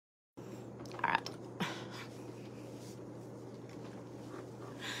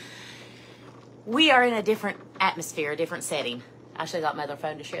We are in a different atmosphere, a different setting. I should have got my other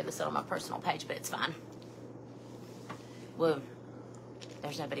phone to share this on my personal page, but it's fine. Well,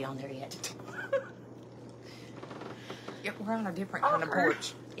 there's nobody on there yet. Yep, we're on a different kind of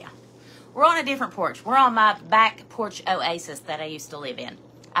porch. Yeah. We're on a different porch. We're on my back porch oasis that I used to live in.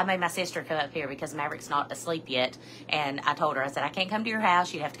 I made my sister come up here because Maverick's not asleep yet. And I told her, I said, I can't come to your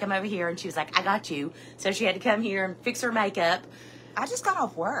house. You'd have to come over here. And she was like, I got you. So she had to come here and fix her makeup. I just got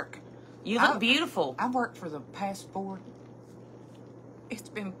off work. You look beautiful. I've worked for the past it's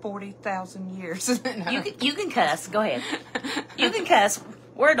been 40,000 years. No. You can cuss. Go ahead. You can cuss.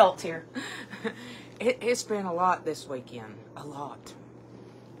 We're adults here. It's been a lot this weekend. A lot.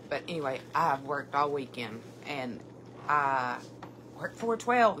 But anyway, I've worked all weekend. And I worked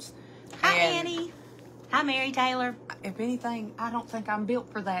 412s. Hi, Annie. Hi, Mary Taylor. If anything, I don't think I'm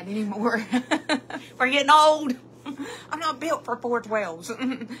built for that anymore. We're getting old. I'm not built for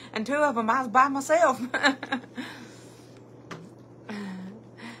 412s. And 2 of them I was by myself.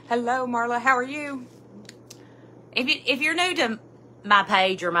 Hello, Marla. How are you? If you're new to my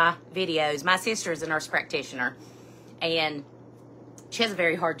page or my videos, my sister is a nurse practitioner. And she has a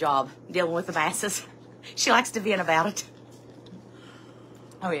very hard job dealing with the masses. She likes to vent about it.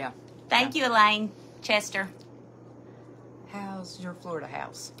 Oh, yeah. Thank you, Elaine Chester. How's your Florida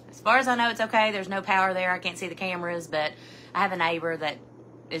house? As far as I know, it's okay. There's no power there. I can't see the cameras, but I have a neighbor that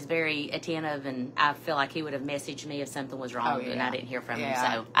is very attentive, and I feel like he would have messaged me if something was wrong, and I didn't hear from him.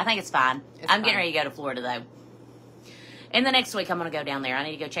 So I think it's fine. I'm getting ready to go to Florida, though. And the next week, I'm going to go down there. I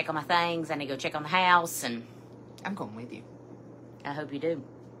need to go check on my things. I need to go check on the house, and I'm going with you. I hope you do,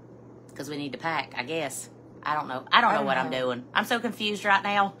 because we need to pack, I guess. I don't know. I don't know what I'm doing. I'm so confused right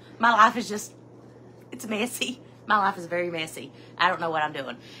now. My life is just, it's messy. My life is very messy. I don't know what I'm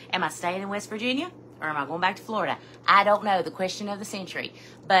doing. Am I staying in West Virginia, or am I going back to Florida? I don't know. The question of the century.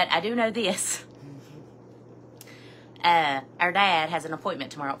 But I do know this. Our dad has an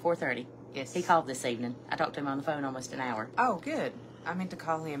appointment tomorrow at 4:30. Yes. He called this evening. I talked to him on the phone almost an hour. Oh, good. I meant to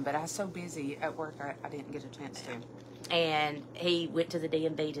call him, but I was so busy at work, I didn't get a chance to. And he went to the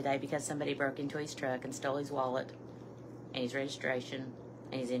DMV today because somebody broke into his truck and stole his wallet and his registration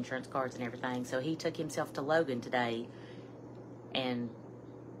and his insurance cards and everything. So he took himself to Logan today and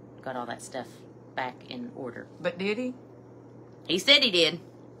got all that stuff back in order. But did he? He said he did.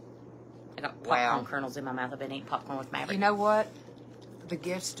 I got popcorn kernels in my mouth. I've been eating popcorn with Maverick. You know what? The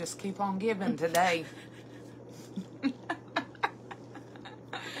gifts just keep on giving today.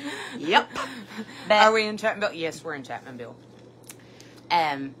 Yep. But, are we in Chapmanville? Yes, we're in Chapmanville.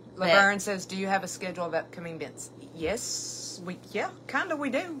 Laverne says, do you have a schedule of upcoming events? Yes, we do.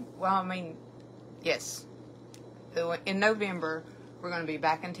 Well, I mean, yes. In November, we're going to be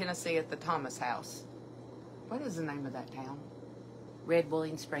back in Tennessee at the Thomas House. What is the name of that town? Red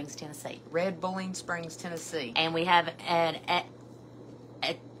Bulling Springs, Tennessee. Red Bulling Springs, Tennessee. And we have an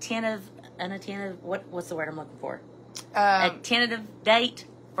attentive, what's the word I'm looking for? A tentative date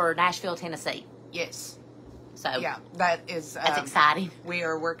for Nashville, Tennessee. Yes. So yeah, that's exciting. We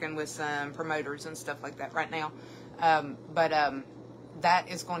are working with some promoters and stuff like that right now. But that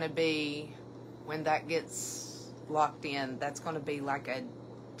is going to be, when that gets locked in, that's going to be like a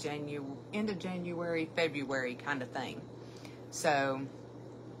end of January, February kind of thing. So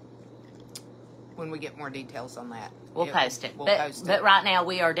when we get more details on that, we'll post it. But right now,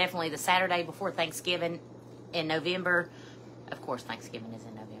 we are definitely the Saturday before Thanksgiving in November. Of course, Thanksgiving is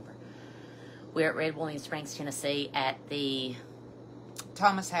in November. We're at Red Bulling Springs, Tennessee at the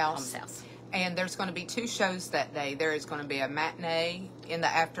Thomas House. And there's going to be 2 shows that day. There is going to be a matinee in the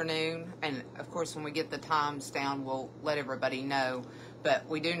afternoon. And, of course, when we get the times down, we'll let everybody know. But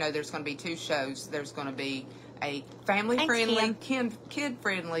we do know there's going to be 2 shows. There's going to be a family-friendly,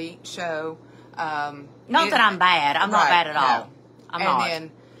 kid-friendly show. Not that I'm bad. I'm not bad at all. No. I'm not. And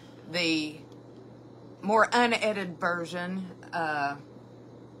then the more unedited version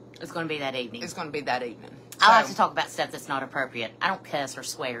it's going to be that evening. It's going to be that evening. I like to talk about stuff that's not appropriate. I don't cuss or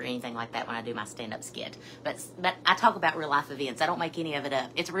swear or anything like that when I do my stand-up skit. But I talk about real-life events. I don't make any of it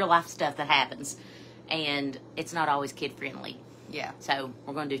up. It's real-life stuff that happens. And it's not always kid-friendly. Yeah. So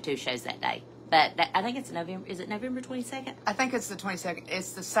we're going to do 2 shows that day. But I think it's November. Is it November 22nd? I think it's the 22nd.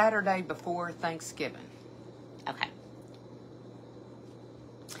 It's the Saturday before Thanksgiving. Okay.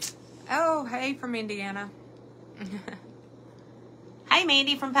 Oh, hey, from Indiana. Hey,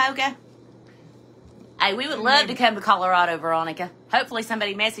 Mandy from Poca. Hey, we would love to come to Colorado, Veronica. Hopefully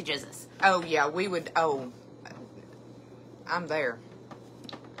somebody messages us. Oh, yeah, we would. Oh, I'm there.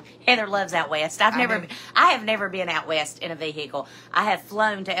 Heather loves out west. I have never been out west in a vehicle. I have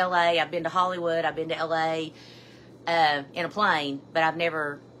flown to LA. I've been to Hollywood. I've been to LA in a plane, but I've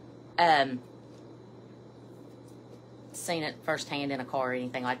never seen it firsthand in a car or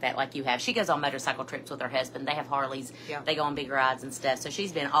anything like that, like you have. She goes on motorcycle trips with her husband. They have Harleys. Yeah. They go on big rides and stuff. So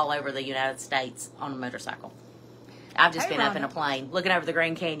she's been all over the United States on a motorcycle. I've just been up in a plane, looking over the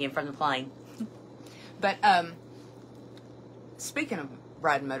Grand Canyon from the plane. But speaking of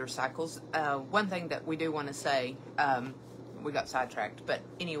riding motorcycles, one thing that we do want to say, we got sidetracked, but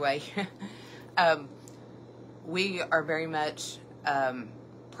anyway, we are very much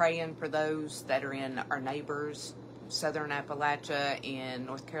praying for those that are in our neighbors, Southern Appalachia, in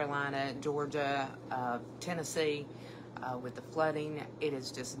North Carolina, Georgia, Tennessee, with the flooding. It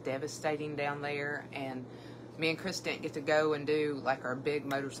is just devastating down there, and me and Chris didn't get to go and do like our big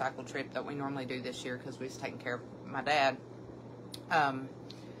motorcycle trip that we normally do this year because we was taking care of my dad.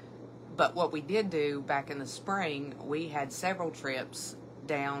 But what we did do back in the spring, we had several trips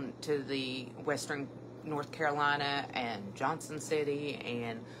down to the western North Carolina and Johnson City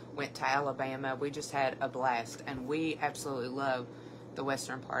and went to Alabama. We just had a blast, and we absolutely love the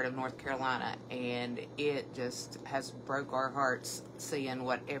western part of North Carolina, and it just has broke our hearts seeing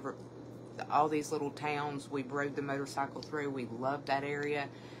whatever all these little towns we rode the motorcycle through. We loved that area,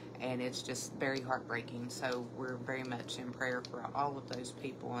 and it's just very heartbreaking. So we're very much in prayer for all of those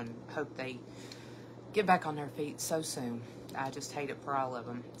people and hope they get back on their feet so soon. I just hate it for all of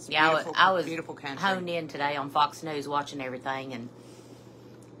them. It's I was beautiful country. Honed in today on Fox News watching everything, and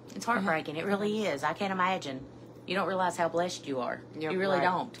it's heartbreaking. It really is. I can't imagine. You don't realize how blessed you are. Yep, you really right.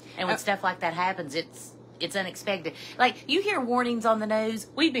 don't. And when stuff like that happens, it's unexpected. Like, you hear warnings on the news.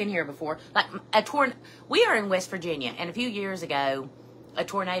 We've been here before. Like, we are in West Virginia, and a few years ago, a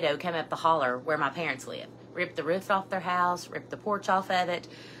tornado came up the holler where my parents live. Ripped the roof off their house, ripped the porch off of it.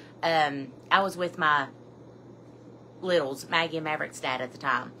 I was with my littles, Maggie and Maverick's dad at the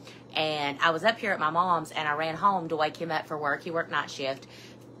time. And I was up here at my mom's, and I ran home to wake him up for work. He worked night shift,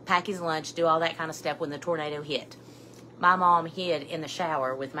 pack his lunch, do all that kind of stuff when the tornado hit. My mom hid in the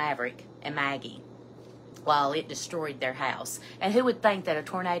shower with Maverick and Maggie while it destroyed their house. And who would think that a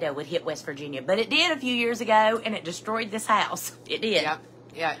tornado would hit West Virginia? But it did a few years ago, and it destroyed this house. It did. Yep.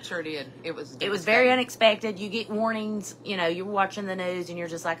 Yeah, it sure did. It was very unexpected. You get warnings, you're watching the news and you're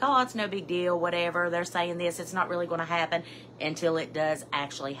just like, oh, it's no big deal, whatever. They're saying this, it's not really going to happen until it does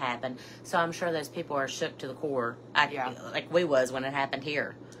actually happen. So I'm sure those people are shook to the core, like we was when it happened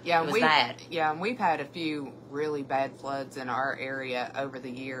here. Yeah, it was bad. Yeah, and we've had a few really bad floods in our area over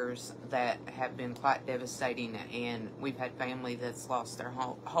the years that have been quite devastating, and we've had family that's lost their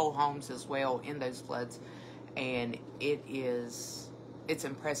whole homes as well in those floods, and it's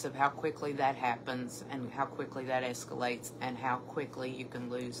impressive how quickly that happens and how quickly that escalates and how quickly you can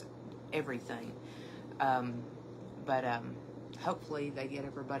lose everything. But hopefully they get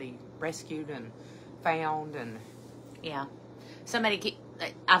everybody rescued and found. And yeah,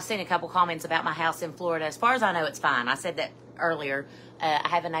 I've seen a couple comments about my house in Florida. As far as I know, it's fine. I said that earlier. I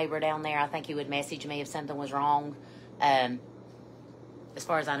have a neighbor down there. I think he would message me if something was wrong. As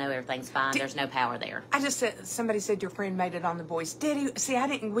far as I know, everything's fine. There's no power there. I just said, somebody said your friend made it on The Voice. Did he? See,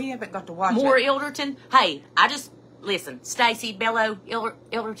 we haven't got to watch More it. Ilderton. Hey, listen, Stacy, Bello,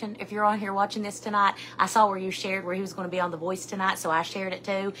 Ilderton, if you're on here watching this tonight, I saw where you shared where he was going to be on The Voice tonight, so I shared it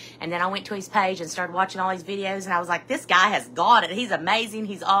too. And then I went to his page and started watching all these videos, and I was like, this guy has got it. He's amazing.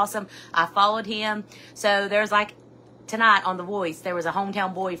 He's awesome. I followed him. So there's tonight on The Voice, there was a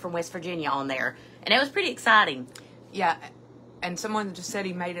hometown boy from West Virginia on there, and it was pretty exciting. Yeah. And someone just said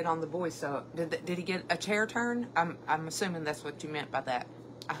he made it on The Voice. So did he get a chair turn? I'm assuming that's what you meant by that.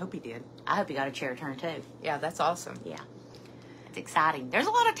 I hope he did. I hope he got a chair turn too. Yeah, that's awesome. Yeah, it's exciting. There's a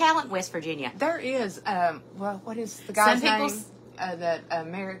lot of talent in West Virginia. There is. Well, what is the guy's name that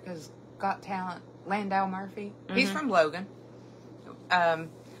America's Got Talent? Landau Murphy. Mm-hmm. He's from Logan.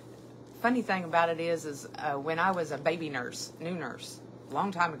 Funny thing about it is when I was a baby nurse, new nurse,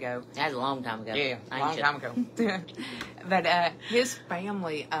 long time ago. That was a long time ago. Yeah, long time ago. But his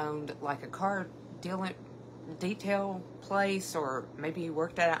family owned like a car detail place, or maybe he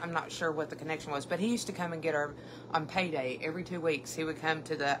worked at it. I'm not sure what the connection was, but he used to come and get on payday every 2 weeks. He would come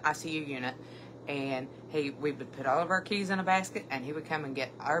to the ICU unit, and we would put all of our keys in a basket, and he would come and get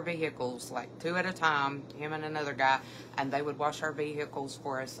our vehicles, like 2 at a time, him and another guy, and they would wash our vehicles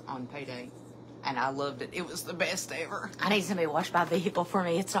for us on payday. And I loved it. It was the best ever. I need somebody to wash my vehicle for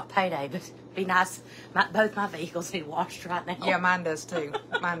me. It's not payday, but it'd be nice. Both my vehicles need washed right now. Yeah, mine does too.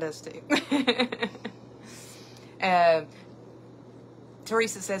 Mine does too.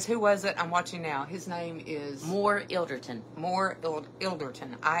 Teresa says, who was it? I'm watching now. His name is... More Ilderton. More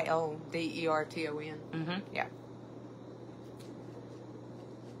Ilderton. Ilderton. Mm-hmm. Yeah.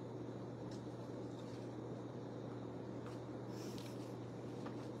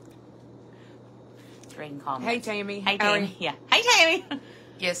 reading comments. Hey, Tammy. Hey, Tammy. Yeah. Hey, Tammy.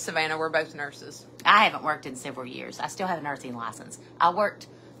 Yes, Savannah, we're both nurses. I haven't worked in several years. I still have a nursing license. I worked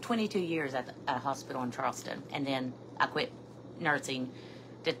 22 years at a hospital in Charleston, and then I quit nursing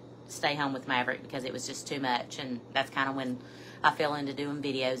to stay home with Maverick because it was just too much, and that's kind of when I fell into doing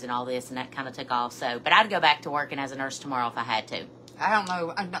videos and all this, and that kind of took off. So, but I'd go back to working as a nurse tomorrow if I had to. I don't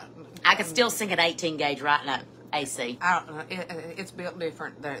know. I could still sing an 18 gauge right now. AC. I don't know. It's built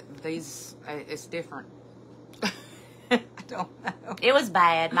different. It's different. I don't know. It was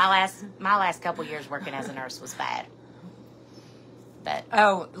bad. My last couple years working as a nurse was bad. But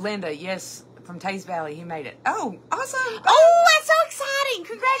oh, Linda, yes, from Taze Valley, he made it. Oh, awesome! Oh, that's so exciting!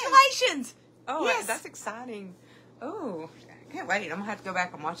 Congratulations! Oh, yes. That's exciting. Oh, I can't wait. I'm gonna have to go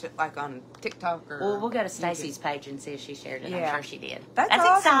back and watch it like on TikTok or. Well, we'll go to Stacy's page and see if she shared it. Yeah. I'm sure she did. That's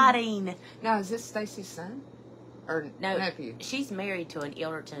awesome. Exciting. Now, is this Stacy's son or no nephew? She's married to an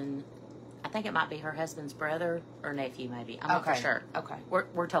Ilderton. I think it might be her husband's brother or nephew, maybe. I'm not for sure. Okay.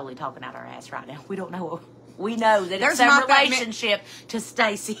 We're totally talking out our ass right now. We don't know. We know that There's it's some not that relationship to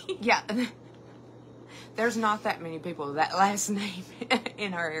Stacy. Yeah. There's not that many people with that last name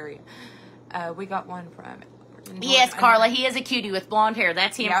in our area. We got one from. Yes, Carla, he is a cutie with blonde hair.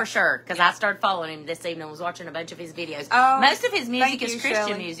 That's him for sure. Because Yep. I started following him this evening. Was watching a bunch of his videos. Oh, most of his music is Christian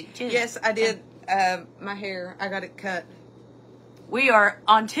Shelley. music too. Yes, I did. My hair, I got it cut. We are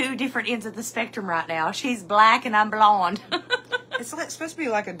on two different ends of the spectrum right now. She's black and I'm blonde. It's supposed to be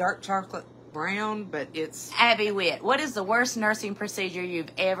like a dark chocolate brown, but it's... Abby Witt, what is the worst nursing procedure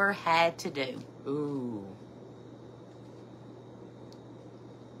you've ever had to do? Ooh.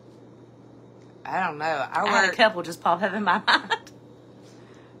 I don't know. I had a couple just pop up in my mind.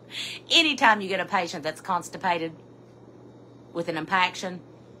 Anytime you get a patient that's constipated with an impaction,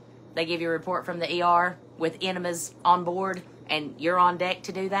 they give you a report from the ER with enemas on board, and you're on deck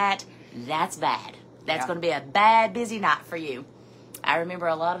to do that, that's bad. That's going to be a bad, busy night for you. I remember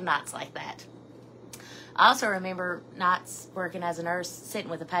a lot of nights like that. I also remember nights working as a nurse, sitting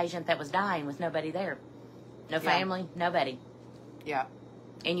with a patient that was dying with nobody there. No family, nobody. Yeah.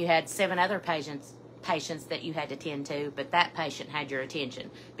 And you had 7 other patients that you had to tend to, but that patient had your attention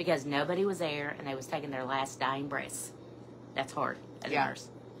because nobody was there and they was taking their last dying breaths. That's hard as a nurse.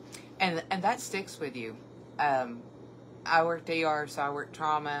 And that sticks with you. I worked ER, so I worked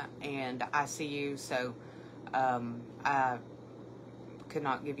trauma and ICU, so I could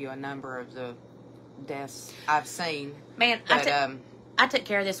not give you a number of the deaths I've seen. Man, but, I took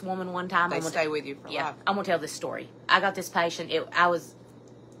care of this woman one time. They stay with you for life. I'm going to tell this story. I got this patient. I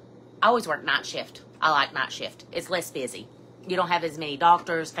always work night shift. I like night shift. It's less busy. You don't have as many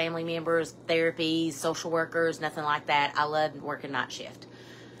doctors, family members, therapies, social workers, nothing like that. I love working night shift.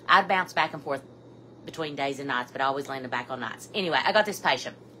 I'd bounce back and forth between days and nights, but I always landed back on nights. Anyway, I got this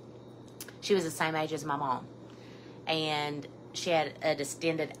patient. She was the same age as my mom. And she had a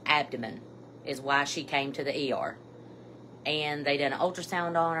distended abdomen is why she came to the ER. And they done an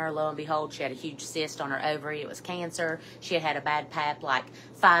ultrasound on her. Lo and behold, she had a huge cyst on her ovary. It was cancer. She had had a bad pap like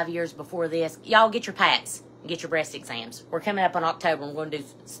 5 years before this. Y'all get your paps and get your breast exams. We're coming up in October. And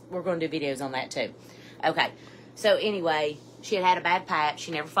we're going to do videos on that too. Okay. So anyway, she had a bad pap.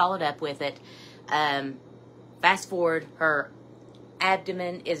 She never followed up with it. Fast forward, her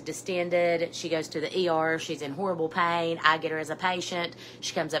abdomen is distended. She goes to the ER. She's in horrible pain. I get her as a patient.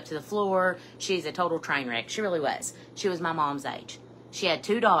 She comes up to the floor. She's a total train wreck. She really was. She was my mom's age. She had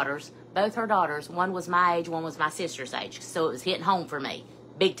 2 daughters. Both her daughters, one was my age, one was my sister's age. So it was hitting home for me.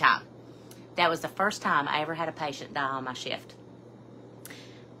 Big time. That was the first time I ever had a patient die on my shift.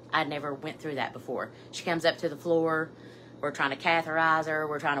 I never went through that before. She comes up to the floor. We're trying to catheterize her.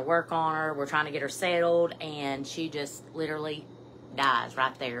 We're trying to work on her. We're trying to get her settled. And she just literally dies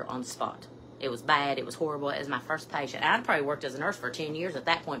right there on the spot. It was bad. It was horrible. It was my first patient. I'd probably worked as a nurse for 10 years at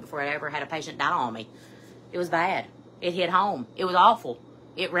that point before I ever had a patient die on me. It was bad. It hit home. It was awful.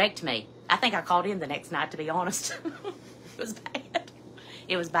 It wrecked me. I think I called in the next night, to be honest. It was bad.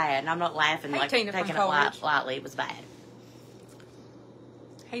 It was bad. And I'm not laughing like Tina taking from it lightly. It was bad.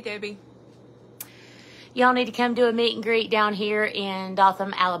 Hey, Debbie. Y'all need to come do a meet and greet down here in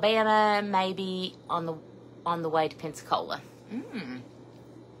Dothan, Alabama, maybe on the way to Pensacola.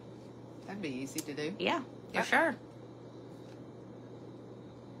 That'd be easy to do. Yeah, for sure.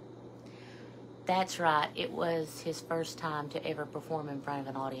 That's right. It was his first time to ever perform in front of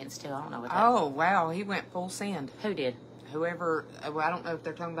an audience, too. I don't know what that Oh, wow. He went full send. Who did? Whoever, well, I don't know if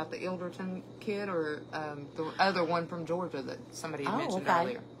they're talking about the Ilderton kid or the other one from Georgia that somebody had mentioned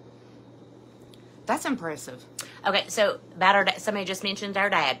earlier. That's impressive. Okay, so about our dad, somebody just mentioned our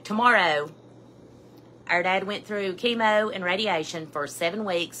dad. Tomorrow, our dad went through chemo and radiation for 7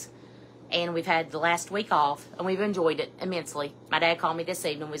 weeks, And we've had the last week off, and we've enjoyed it immensely. My dad called me this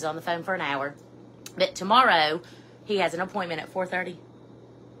evening. We was on the phone for an hour. But tomorrow, he has an appointment at 4:30.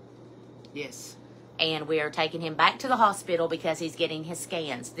 Yes. And we are taking him back to the hospital because he's getting his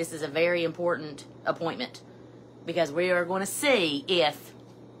scans. This is a very important appointment because we are going to see if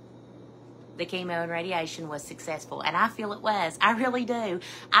the chemo and radiation was successful. And I feel it was. I really do.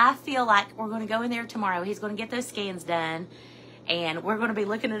 I feel like we're going to go in there tomorrow. He's going to get those scans done. And we're going to be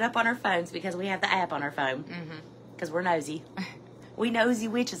looking it up on our phones because we have the app on our phone. Because we're nosy. We nosy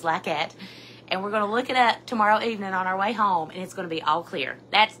witches like that. And we're going to look it up tomorrow evening on our way home. And it's going to be all clear.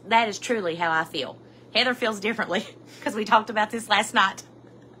 That is truly how I feel. Heather feels differently because we talked about this last night.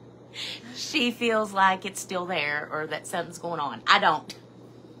 She feels like it's still there or that something's going on. I don't.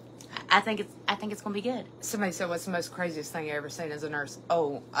 I think it's going to be good. Somebody said, what's the most craziest thing you ever seen as a nurse?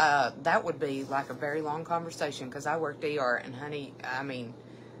 Oh, that would be like a very long conversation because I worked ER and honey, I mean,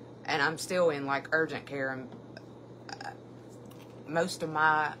 and I'm still in like urgent care and most of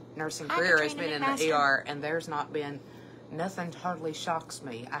my nursing career has been in the ER and there's not been nothing totally shocks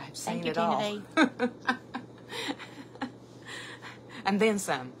me. I have seen it all. And then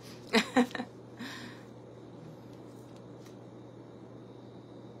some.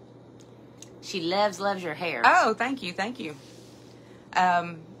 She loves your hair. Oh, thank you.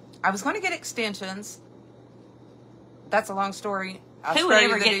 I was going to get extensions. That's a long story. Who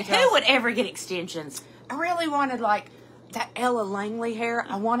would ever get extensions? I really wanted like that Ella Langley hair.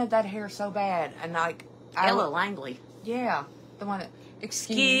 I wanted that hair so bad. And like Ella Langley. Yeah, the one that,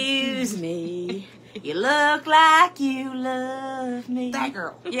 excuse me, you look like you love me. That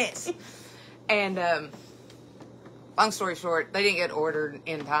girl, yes. And long story short, they didn't get ordered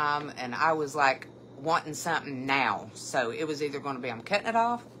in time, and I was like wanting something now. So it was either going to be I'm cutting it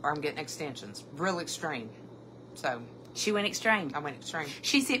off or I'm getting extensions. Real extreme. So she went extreme. I went extreme.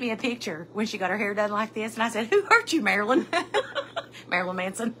 She sent me a picture when she got her hair done like this, and I said, "Who hurt you, Marilyn?" Marilyn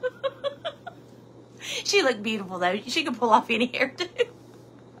Manson. She looked beautiful, though. She could pull off any hairdo.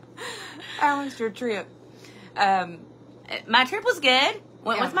 How was your trip? My trip was good.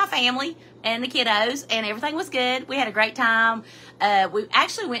 Went with my family and the kiddos, and everything was good. We had a great time. We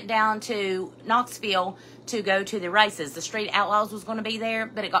actually went down to Knoxville to go to the races. The Street Outlaws was going to be there,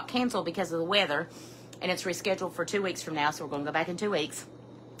 but it got canceled because of the weather, and it's rescheduled for 2 weeks from now, so we're going to go back in 2 weeks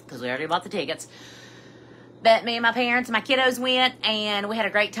because we already bought the tickets. But me and my parents and my kiddos went, and we had a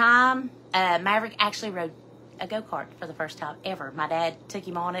great time. Maverick actually rode a go-kart for the first time ever. My dad took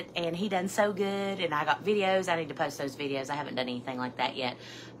him on it, and he done so good, and I got videos. I need to post those videos. I haven't done anything like that yet.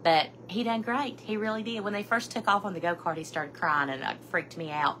 But he done great. He really did. When they first took off on the go-kart, he started crying, and it freaked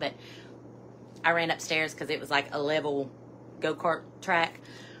me out. But I ran upstairs because it was like a level go-kart track.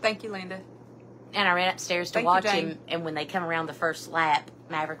 Thank you, Linda. And I ran upstairs to watch him, and when they come around the first lap,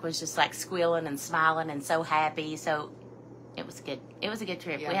 Maverick was just like squealing and smiling and so happy. So it was good. It was a good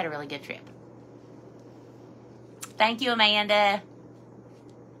trip. Yeah. We had a really good trip. Thank you, Amanda.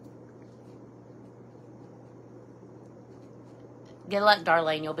 Good luck,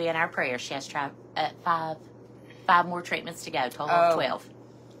 Darlene. You'll be in our prayers. She has to try five more treatments to go. Total of 12.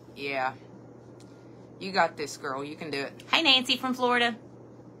 Yeah. You got this, girl. You can do it. Hey, Nancy from Florida.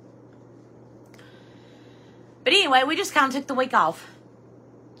 But anyway, we just kind of took the week off.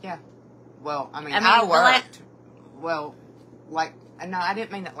 Yeah. Well, I mean I worked. Well, like, no, I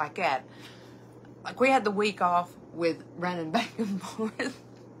didn't mean it like that. Like, we had the week off with running back and forth.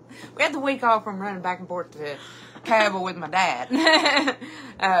 We had the week off from running back and forth to Cabell with my dad.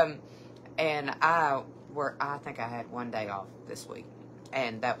 And I think I had 1 day off this week.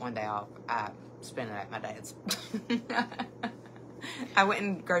 And that 1 day off, I spent it at my dad's. I went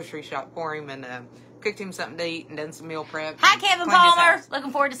and grocery shop for him and cooked him something to eat and done some meal prep. Hi, Kevin Palmer.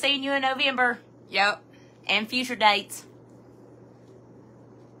 Looking forward to seeing you in November. Yep. And future dates.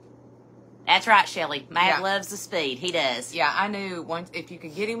 That's right, Shelley. Matt loves the speed. He does. Yeah, I knew once if you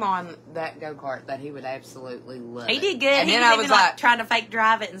could get him on that go-kart that he would absolutely love it. He did good. And then I was like trying to fake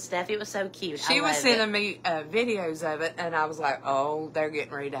drive it and stuff. It was so cute. She was sending me videos of it, and I was like, oh, they're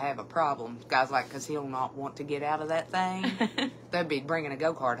getting ready to have a problem. The guy's like, because he'll not want to get out of that thing. They'd be bringing a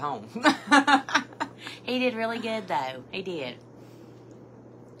go-kart home. He did really good, though. He did.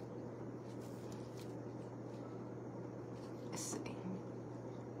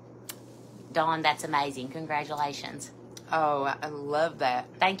 Dawn, that's amazing. Congratulations. Oh, I love that.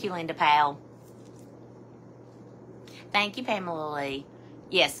 Thank you, Linda Powell. Thank you, Pamela Lee.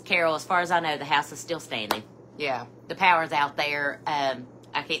 Yes, Carol, as far as I know, the house is still standing. Yeah. The power's out there. I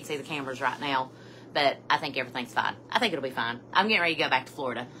can't see the cameras right now, but I think everything's fine. I think it'll be fine. I'm getting ready to go back to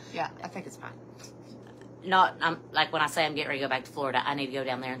Florida. Yeah, I think it's fine. not, I'm like when I say I'm getting ready to go back to Florida, I need to go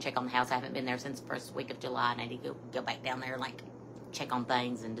down there and check on the house. I haven't been there since the first week of July. I need to go back down there and like check on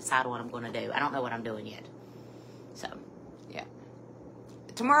things and decide what I'm going to do. I don't know what I'm doing yet. So, yeah.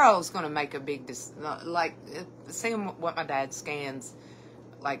 Tomorrow's going to make a big, like, seeing what my dad scans,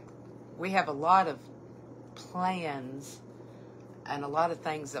 like, we have a lot of plans and a lot of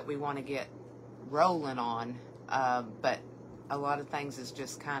things that we want to get rolling on, but a lot of things is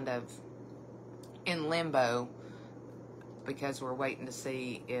just kind of in limbo because we're waiting to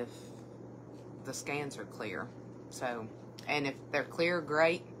see if the scans are clear. So, and if they're clear,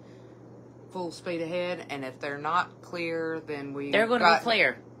 great, full speed ahead. And if they're not clear, then they're going to be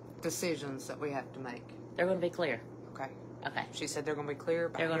clear. Decisions that we have to make. They're going to be clear. Okay. Okay. She said they're going to be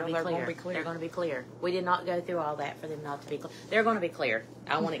clear. They're going to be clear. They're going to be clear. We did not go through all that for them not to be clear. They're going to be clear.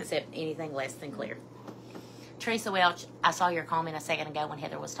 I won't accept anything less than clear. Teresa Welch, I saw your comment a second ago when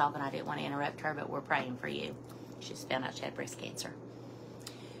Heather was talking. I didn't want to interrupt her, but we're praying for you. She's found out she had breast cancer.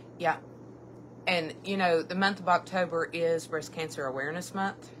 Yeah. And, you know, the month of October is Breast Cancer Awareness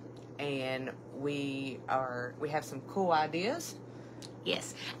Month. And we have some cool ideas.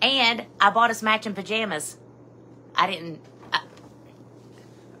 Yes. And I bought us matching pajamas.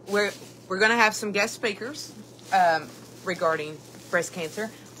 We're going to have some guest speakers regarding breast cancer.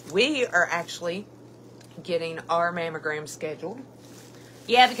 We are actually getting our mammogram scheduled.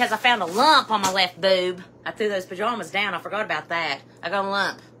 Yeah, because I found a lump on my left boob. I threw those pajamas down. I forgot about that. I got a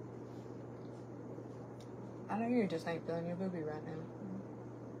lump. I know you just ain't feeling your boobie right now.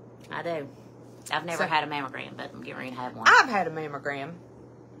 I do. I've never had a mammogram, but I'm getting ready to have one. I've had a mammogram.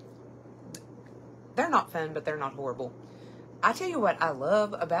 They're not fun, but they're not horrible. I tell you what I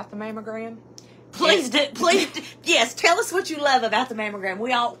love about the mammogram. Please, yes, tell us what you love about the mammogram.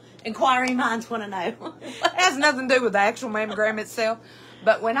 We all, inquiring minds, want to know. It has nothing to do with the actual mammogram itself.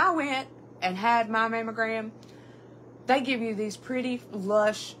 But when I went and had my mammogram, they give you these pretty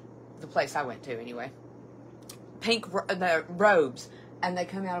lush, the place I went to anyway, pink robes, and they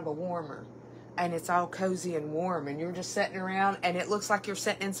come out of a warmer. And it's all cozy and warm, and you're just sitting around, and it looks like you're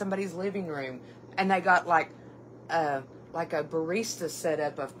sitting in somebody's living room. And they got like a barista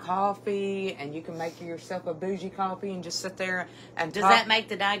setup of coffee, and you can make yourself a bougie coffee and just sit there and Does that make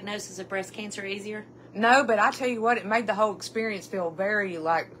the diagnosis of breast cancer easier? No, but I tell you what, it made the whole experience feel very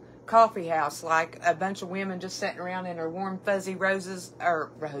like coffee house, like a bunch of women just sitting around in their warm fuzzy robes,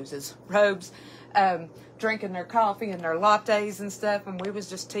 drinking their coffee and their lattes and stuff, and we was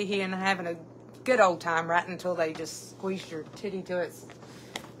just teeing and having a good old time right until they just squeezed your titty to its.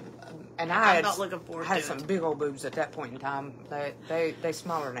 And I'm not looking forward to had some big old boobs at that point in time. They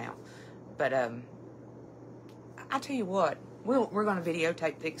smaller now, but I tell you what, we're going to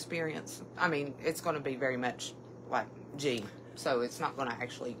videotape the experience. I mean, it's going to be very much like G, so it's not going to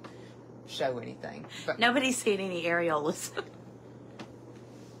actually show anything. But nobody's seen any areolas.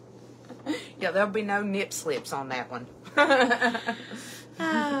 Yeah, there'll be no nip slips on that one.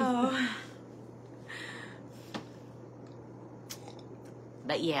 Oh.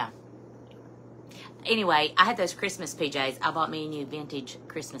 But yeah. Anyway, I had those Christmas PJs. I bought me and you vintage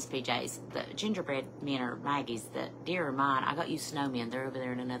Christmas PJs. The gingerbread men are Maggie's. The deer are mine. I got you snowmen. They're over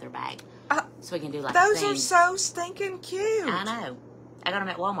there in another bag. So we can do like those a themed... are so stinking cute. I know. I got them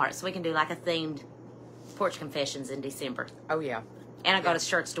at Walmart, so we can do like a themed Porch Confessions in December. Oh, yeah. And I got us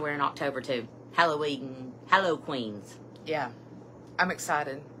shirts to wear in October, too. Halloween. Hello, Queens. Yeah. I'm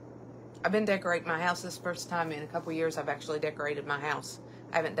excited. I've been decorating my house this first time in a couple years. I've actually decorated my house.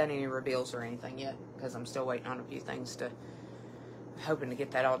 I haven't done any reveals or anything yet because I'm still waiting on a few things hoping to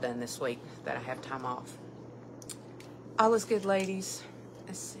get that all done this week that I have time off. All is good, ladies.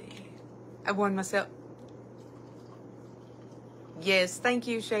 Let's see. I won myself. Yes, thank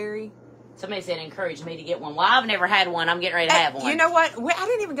you, Sherry. Somebody said encourage me to get one. Well, I've never had one. I'm getting ready to have one. You know what? I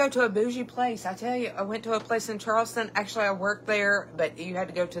didn't even go to a bougie place. I tell you, I went to a place in Charleston. Actually, I worked there, but you had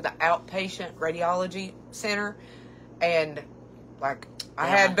to go to the outpatient radiology center. And, like, I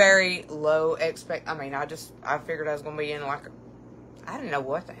had very low I mean, I figured I was going to be in, like, I didn't know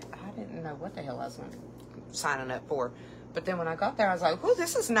what the hell I was signing up for. But then when I got there, I was like, oh,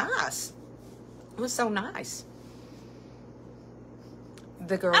 this is nice. It was so nice.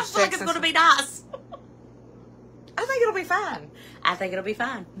 The girls I feel like it's going to be nice. I think it'll be fine. I think it'll be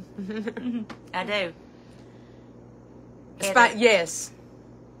fine. I do. Yes.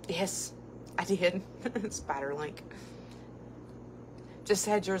 Yes, I did. Spider Link. Just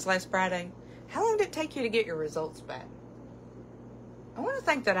had yours last Friday. How long did it take you to get your results back? I want to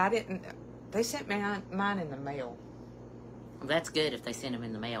think that I didn't. They sent me mine in the mail. Well, that's good if they send them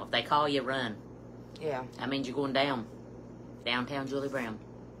in the mail. If they call you, run. Yeah. That means you're going downtown Julie Brown.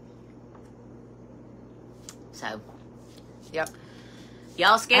 So, Yep. y'all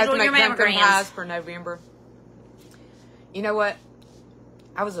I have to schedule make your pumpkin pies mammograms. for November. You know what?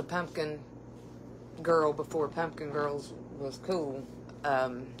 I was a pumpkin girl before Pumpkin Girls was cool,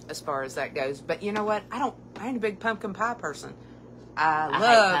 as far as that goes. But you know what? I ain't a big pumpkin pie person.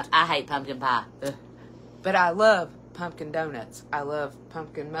 I hate pumpkin pie. Ugh. But I love pumpkin donuts. I love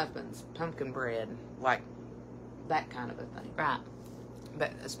pumpkin muffins, pumpkin bread, like that kind of a thing. Right.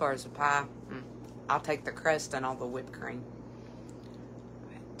 But as far as the pie, I'll take the crust and all the whipped cream.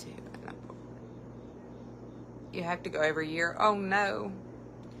 You have to go every year. Oh no.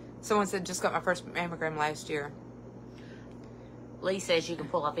 Someone said just got my first mammogram last year. Lee says you can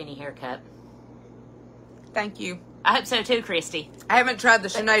pull off any haircut. Thank you. I hope so too, Christy. I haven't tried the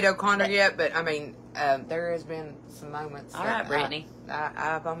Sinead O'Connor yet, but I mean, there has been some moments. All right, Brittany.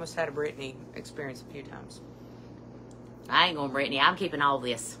 I've almost had a Brittany experience a few times. I ain't going Brittany. I'm keeping all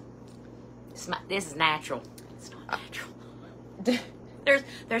this. This is natural. It's not natural.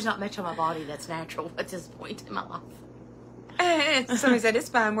 There's not much on my body that's natural at this point in my life. Somebody said, it's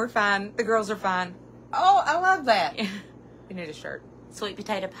fine, we're fine, the girls are fine. Oh, I love that. You need a shirt. Sweet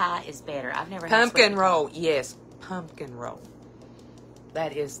potato pie is better. I've never had Pumpkin roll, yes. Pumpkin roll.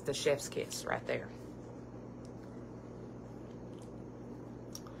 That is the chef's kiss right there.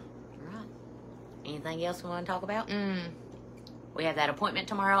 All right. Anything else we want to talk about? We have that appointment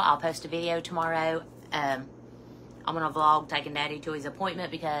tomorrow. I'll post a video tomorrow. I'm going to vlog taking Daddy to his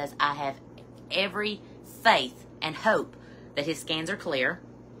appointment because I have every faith and hope that his scans are clear.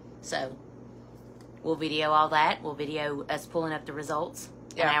 So we'll video all that. We'll video us pulling up the results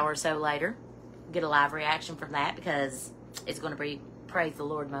an hour or so later. Get a live reaction from that because it's going to be praise the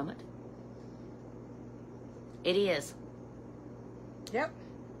Lord moment. It is. Yep.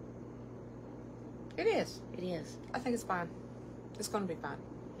 It is. It is. I think it's fine. It's going to be fine.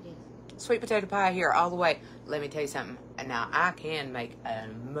 It is. Sweet potato pie here all the way. Let me tell you something. And now I can make an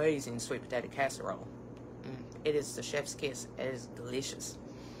amazing sweet potato casserole. It is the chef's kiss. It is delicious.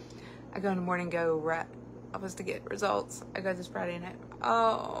 I go in the morning, go right. I was to get results. I go this Friday night.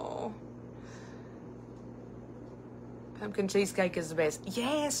 Oh. Pumpkin cheesecake is the best.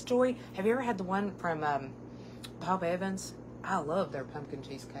 Yes, Joy. Have you ever had the one from Bob Evans? I love their pumpkin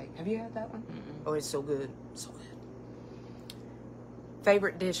cheesecake. Have you had that one? Oh, it's so good. So good.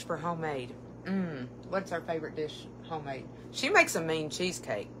 Favorite dish for homemade? What's our favorite dish homemade? She makes a mean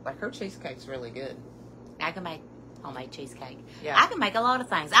cheesecake. Like, her cheesecake's really good. I can make homemade cheesecake. Yeah. I can make a lot of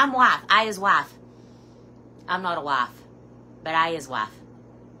things. I'm wife. I is wife. I'm not a wife, but I is wife.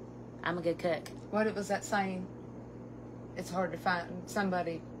 I'm a good cook. What was that saying? It's hard to find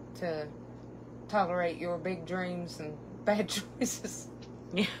somebody to tolerate your big dreams and bad choices.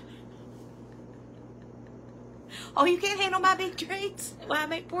 Yeah. Oh, you can't handle my big dreams? Why I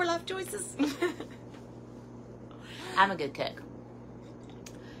make poor life choices? I'm a good cook.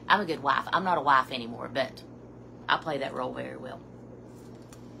 I'm a good wife. I'm not a wife anymore, but I play that role very well.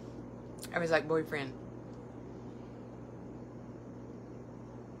 I was like boyfriend.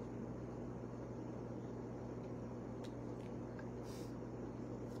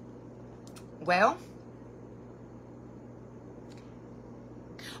 Well,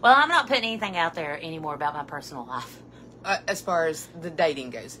 I'm not putting anything out there anymore about my personal life. As far as the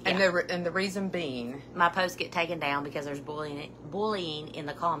dating goes, Yeah. and the reason being, My posts get taken down because there's bullying in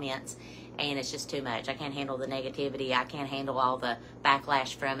the comments, and it's just too much. I can't handle the negativity. I can't handle all the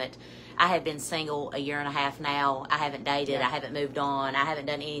backlash from it. I have been single a year and a half now. I haven't dated. Yeah. I haven't moved on. I haven't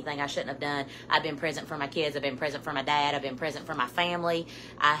done anything I shouldn't have done. I've been present for my kids. I've been present for my dad. I've been present for my family.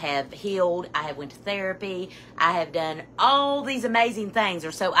 I have healed. I have went to therapy. I have done all these amazing things,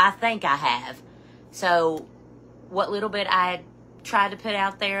 or so I think I have. So what little bit I had tried to put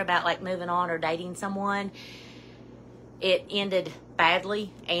out there about like moving on or dating someone, it ended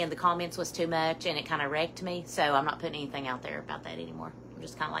badly, and the comments was too much, and it kind of wrecked me. So I'm not putting anything out there about that anymore. I'm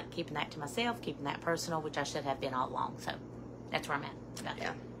just kind of like keeping that to myself, keeping that personal, which I should have been all along. So that's where I'm at about it.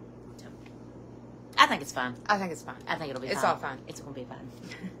 yeah, So, I think it's fun. I think it's fine. I think it'll be It's fun. all fine. It's going to be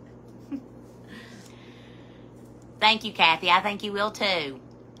fun. Thank you, Kathy. I think you will too.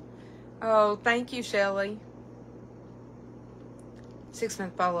 Oh, thank you, Shelley.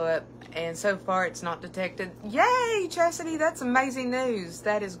 6-month follow-up, and so far it's not detected. Yay, Chastity, that's amazing news.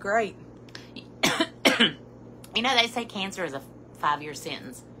 That is great. You know, they say cancer is a 5-year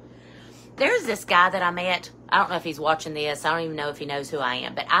sentence. There's this guy that I met. I don't know if he's watching this. I don't even know if he knows who I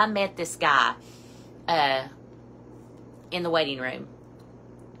am. But I met this guy in the waiting room.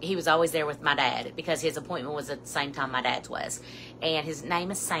 He was always there with my dad because his appointment was at the same time my dad's was. And his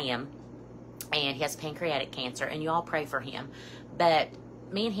name is Sam. And he has pancreatic cancer. And you all pray for him. But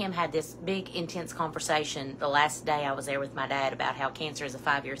me and him had this big, intense conversation the last day I was there with my dad about how cancer is a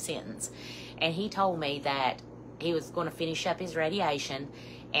 5-year sentence. And he told me that he was going to finish up his radiation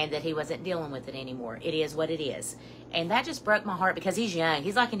and that he wasn't dealing with it anymore. It is what it is. And that just broke my heart because he's young.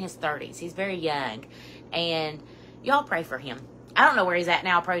 He's like in his 30s. He's very young. And y'all pray for him. I don't know where he's at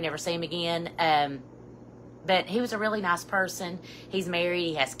now. I'll probably never see him again. But he was a really nice person. He's married.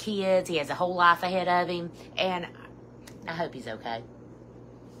 He has kids. He has a whole life ahead of him. And I hope he's okay.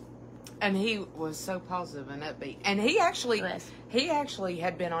 And he was so positive and upbeat. And he actually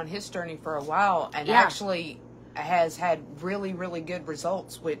had been on his journey for a while and actually has had really, really good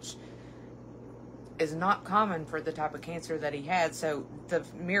results, which is not common for the type of cancer that he had. So the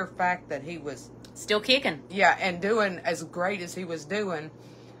mere fact that he was still kicking. Yeah, and doing as great as he was doing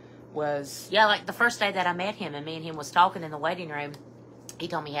was... Yeah, like the first day that I met him and me and him was talking in the waiting room, he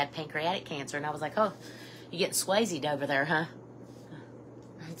told me he had pancreatic cancer. And I was like, oh, you getting Swayze'd over there, huh?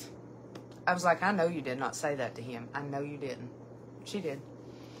 I was like, I know you did not say that to him. I know you didn't. She did.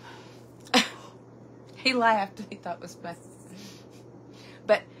 He laughed. He thought it was bad.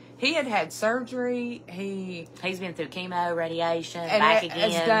 But he had surgery. He's been through chemo, radiation, and back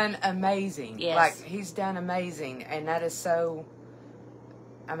again. Has done amazing. Yes. Like, he's done amazing. And that is so...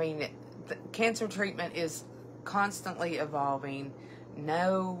 I mean, the cancer treatment is constantly evolving.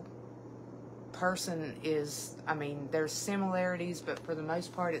 No person is... I mean, there's similarities, but for the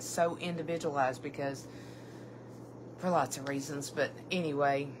most part, it's so individualized because... For lots of reasons. But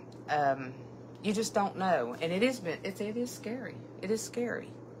anyway... you just don't know. And it is scary. It is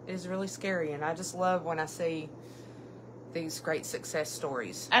scary. It is really scary. And I just love when I see these great success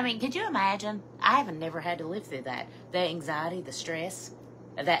stories. I mean, could you imagine? I haven't never had to live through that. The anxiety, the stress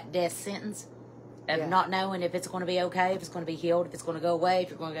of that death sentence, of not knowing if it's going to be okay, if it's going to be healed, if it's going to go away, if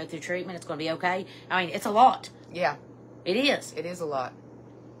you're going to go through treatment, it's going to be okay. I mean, it's a lot. Yeah. It is. It is a lot.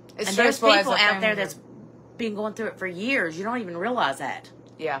 It's and there's stressful people as a out there family. that's been going through it for years. You don't even realize that.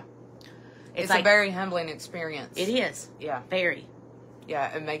 Yeah. It's like, a very humbling experience. It is. Yeah. Very.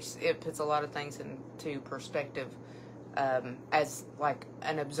 Yeah, it puts a lot of things into perspective as like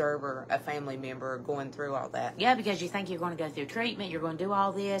an observer, a family member going through all that. Yeah, because you think you're going to go through treatment, you're going to do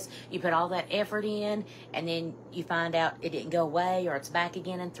all this, you put all that effort in, and then you find out it didn't go away or it's back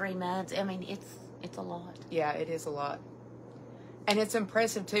again in 3 months. I mean, it's a lot. Yeah, it is a lot. And it's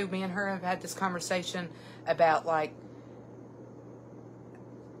impressive too. Me and her have had this conversation about like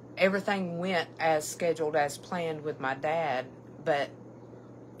everything went as scheduled, as planned with my dad, but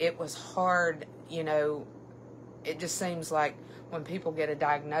it was hard, you know. It just seems like when people get a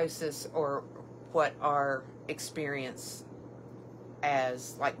diagnosis or what our experience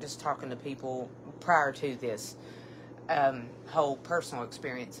as, like just talking to people prior to this whole personal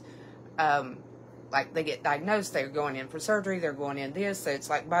experience, like they get diagnosed, they're going in for surgery, they're going in this, so it's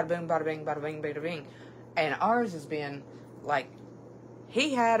like bada boom, bada bing, bada bing, bada bing. And ours has been like,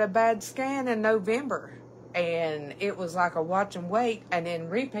 he had a bad scan in November, and it was like a watch and wait, and then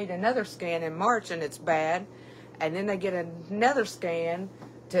repeat another scan in March, and it's bad, and then they get another scan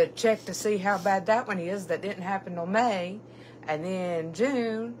to check to see how bad that one is that didn't happen till May, and then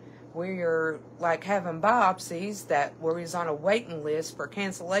June, we're like having biopsies that where he's on a waiting list for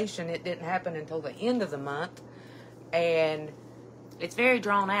cancellation. It didn't happen until the end of the month, and... It's very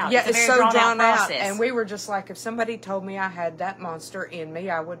drawn out. Yeah, it's so drawn out. Process. And we were just like, if somebody told me I had that monster in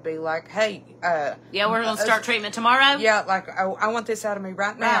me, I would be like, hey. Yeah, we're going to start treatment tomorrow? Yeah, like, I want this out of me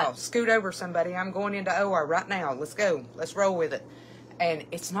right now. Right. Scoot over somebody. I'm going into OR right now. Let's go. Let's roll with it. And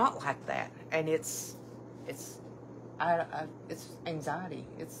it's not like that. And it's anxiety.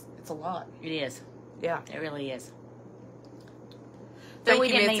 It's a lot. It is. Yeah. It really is. So we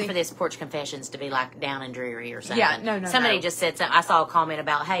didn't mean for this Porch Confessions to be like down and dreary or something. Yeah, no. Somebody just said something. I saw a comment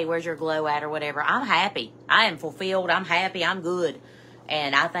about, hey, where's your glow at or whatever. I'm happy. I am fulfilled. I'm happy. I'm good.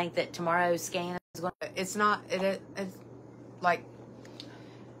 And I think that tomorrow's scan is going to... It's not... It's like...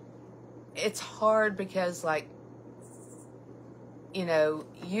 It's hard because, like, you know,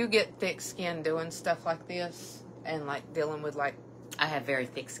 you get thick skin doing stuff like this and, like, dealing with, like... I have very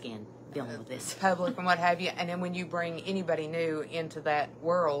thick skin. Dealing with this public and what have you, and then when you bring anybody new into that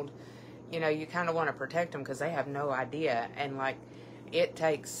world, you know, you kind of want to protect them because they have no idea, and like it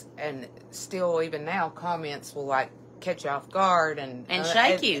takes, and still even now comments will like catch you off guard and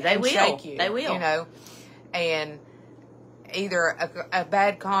shake you. They will shake you. They will, you know, and either a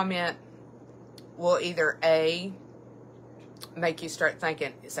bad comment will either make you start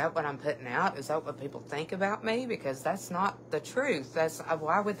thinking, is that what I'm putting out? Is that what people think about me? Because that's not the truth. That's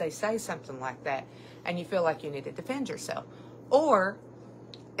why would they say something like that? And you feel like you need to defend yourself. Or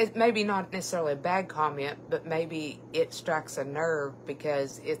it maybe not necessarily a bad comment, but maybe it strikes a nerve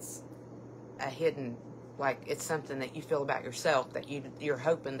because it's a hidden, like it's something that you feel about yourself that you're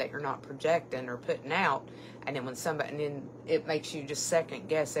hoping that you're not projecting or putting out, and then and then it makes you just second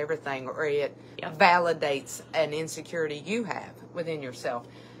guess everything, or it validates an insecurity you have within yourself,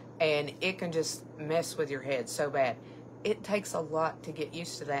 and it can just mess with your head so bad. It takes a lot to get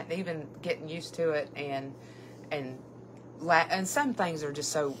used to that, and even getting used to it, and some things are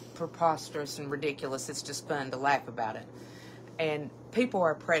just so preposterous and ridiculous. It's just fun to laugh about it. And people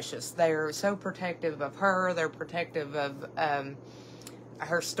are precious. They're so protective of her. They're protective of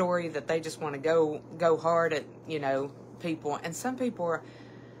her story that they just want to go hard at, people. And some people are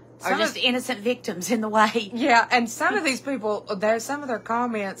just innocent victims in the way. Yeah, and some of these people, there's some of their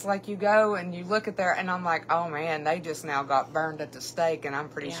comments, like you go and you look at their, and I'm like, oh man, they just now got burned at the stake, and I'm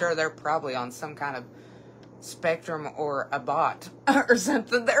pretty sure they're probably on some kind of spectrum or a bot or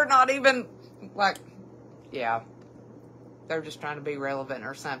something. They're not even like, they're just trying to be relevant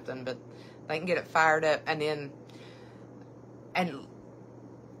or something, but they can get it fired up, and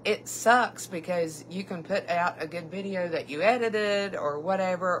it sucks because you can put out a good video that you edited or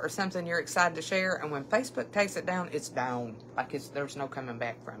whatever, or something you're excited to share, and when Facebook takes it down, it's down. Like there's no coming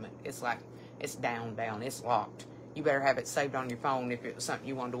back from it. It's like, it's down, it's locked. You better have it saved on your phone if it was something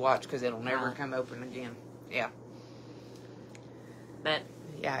you wanted to watch, because it'll never come open again. Yeah. But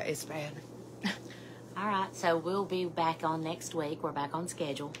yeah, it's bad. All right, so we'll be back on next week. We're back on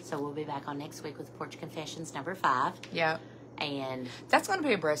schedule, so we'll be back on next week with Porch Confessions number 5. Yeah. And that's going to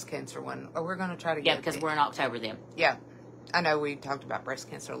be a breast cancer one. Or we're going to try to get because we're in October then. Yeah. I know we talked about breast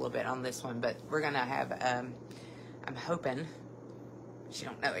cancer a little bit on this one, but we're going to have, I'm hoping, she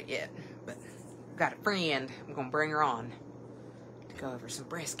don't know it yet, but I've got a friend. I'm going to bring her on to go over some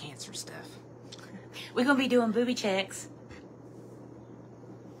breast cancer stuff. We're going to be doing booby checks.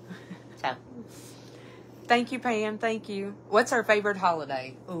 So. Thank you, Pam. Thank you. What's our favorite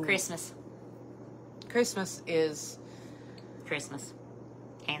holiday? Ooh. Christmas. Christmas is... Christmas.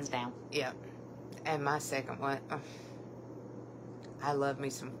 Hands down. Yeah. And my second one... I love me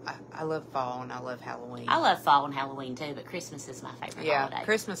some... I love fall and I love Halloween. I love fall and Halloween too, but Christmas is my favorite holiday. Yeah,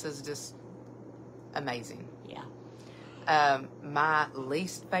 Christmas is just amazing. Yeah. My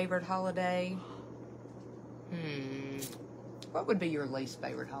least favorite holiday... What would be your least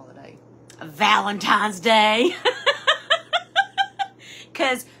favorite holiday? Valentine's Day.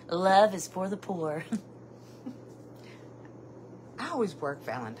 Because love is for the poor. I always work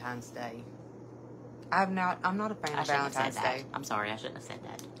Valentine's Day. I'm not a fan of Valentine's Day. I'm sorry, I shouldn't have said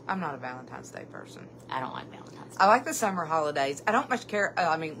that. I'm not a Valentine's Day person. I don't like Valentine's Day. I like the summer holidays. I don't much care.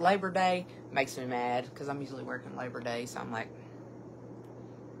 Labor Day makes me mad because I'm usually working Labor Day, so I'm like,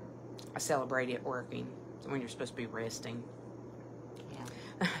 I celebrate it working when you're supposed to be resting.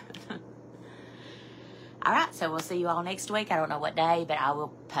 Yeah. All right, so we'll see you all next week. I don't know what day, but I will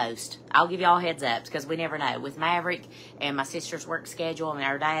post. I'll give you all heads up because we never know. With Maverick and my sister's work schedule and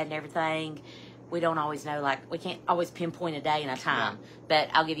our dad and everything, we don't always know. Like, we can't always pinpoint a day and a time. Yeah. But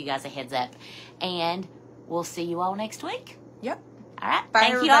I'll give you guys a heads up. And we'll see you all next week. Yep. All right. Bye,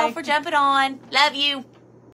 Thank you all for jumping on. Love you.